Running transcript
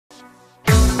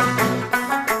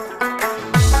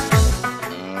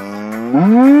بچې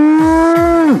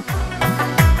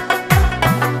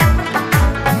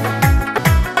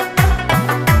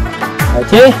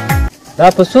دا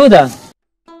په څو ده؟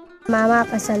 ماما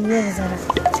په 40,000.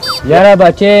 یاره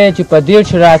بچې چې په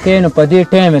 1.5 راکې نو په دې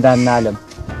ټایم یې درنالم.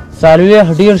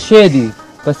 40 ډېر شی دي،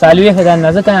 په 40 یې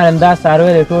درنه ځکه نالم دا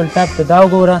څاروی دی ټول ټپ ته دا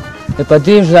وګوره چې په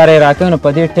 10,000 یې راکوي نو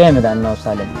په دې ټایم یې درنه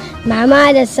وسالم. ماما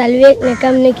د 40 نه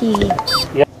کم نه کېږي.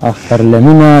 اختر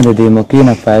لمینه د دې موقع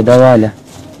نه فایده واله.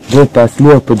 دوی په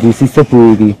اصلي او په دیسي څه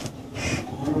پوهېږي،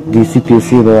 دیسي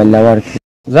پیسې به والله ورکړي.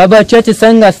 زه بچه چې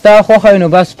څنګه ستا خوښه وي نو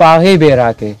بس په هغې به یې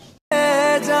راکړې.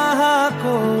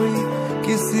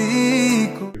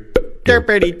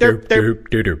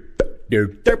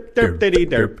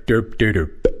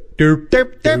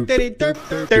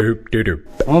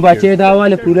 او بچې دا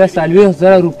واله پوره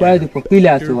 40,000 روپۍ د په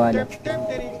پیلاسې واله.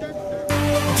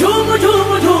 झूम झूम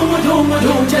झूम झूम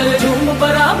झूम चल झूम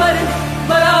बराबर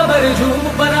बराबर झूम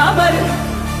बराबर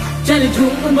चल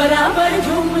झूम बराबर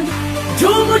झूम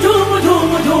झूम झूम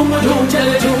झूम झूम झूम चल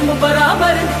झूम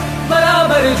बराबर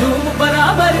बराबर झूम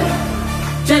बराबर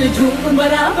चल झूम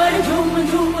बराबर झूम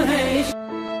झूम है.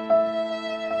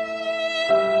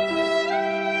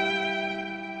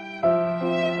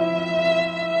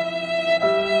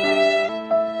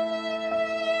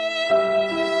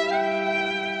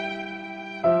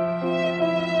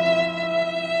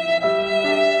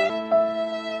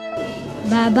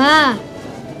 बाबा,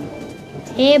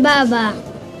 हे बाबा.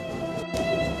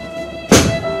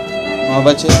 हाँ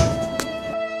बच्चे.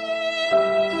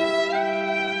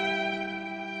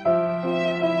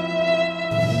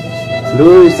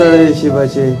 लुई सड़े छी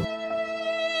बच्चे.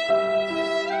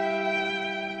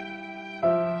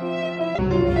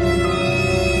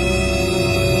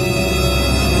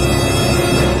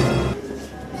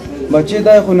 बच्चे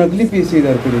दा खो नकली पीसी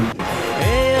दरकड़ी.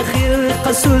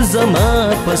 قصور زما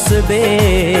پس دے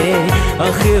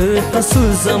آخر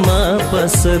قصور زما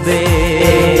پس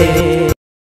دے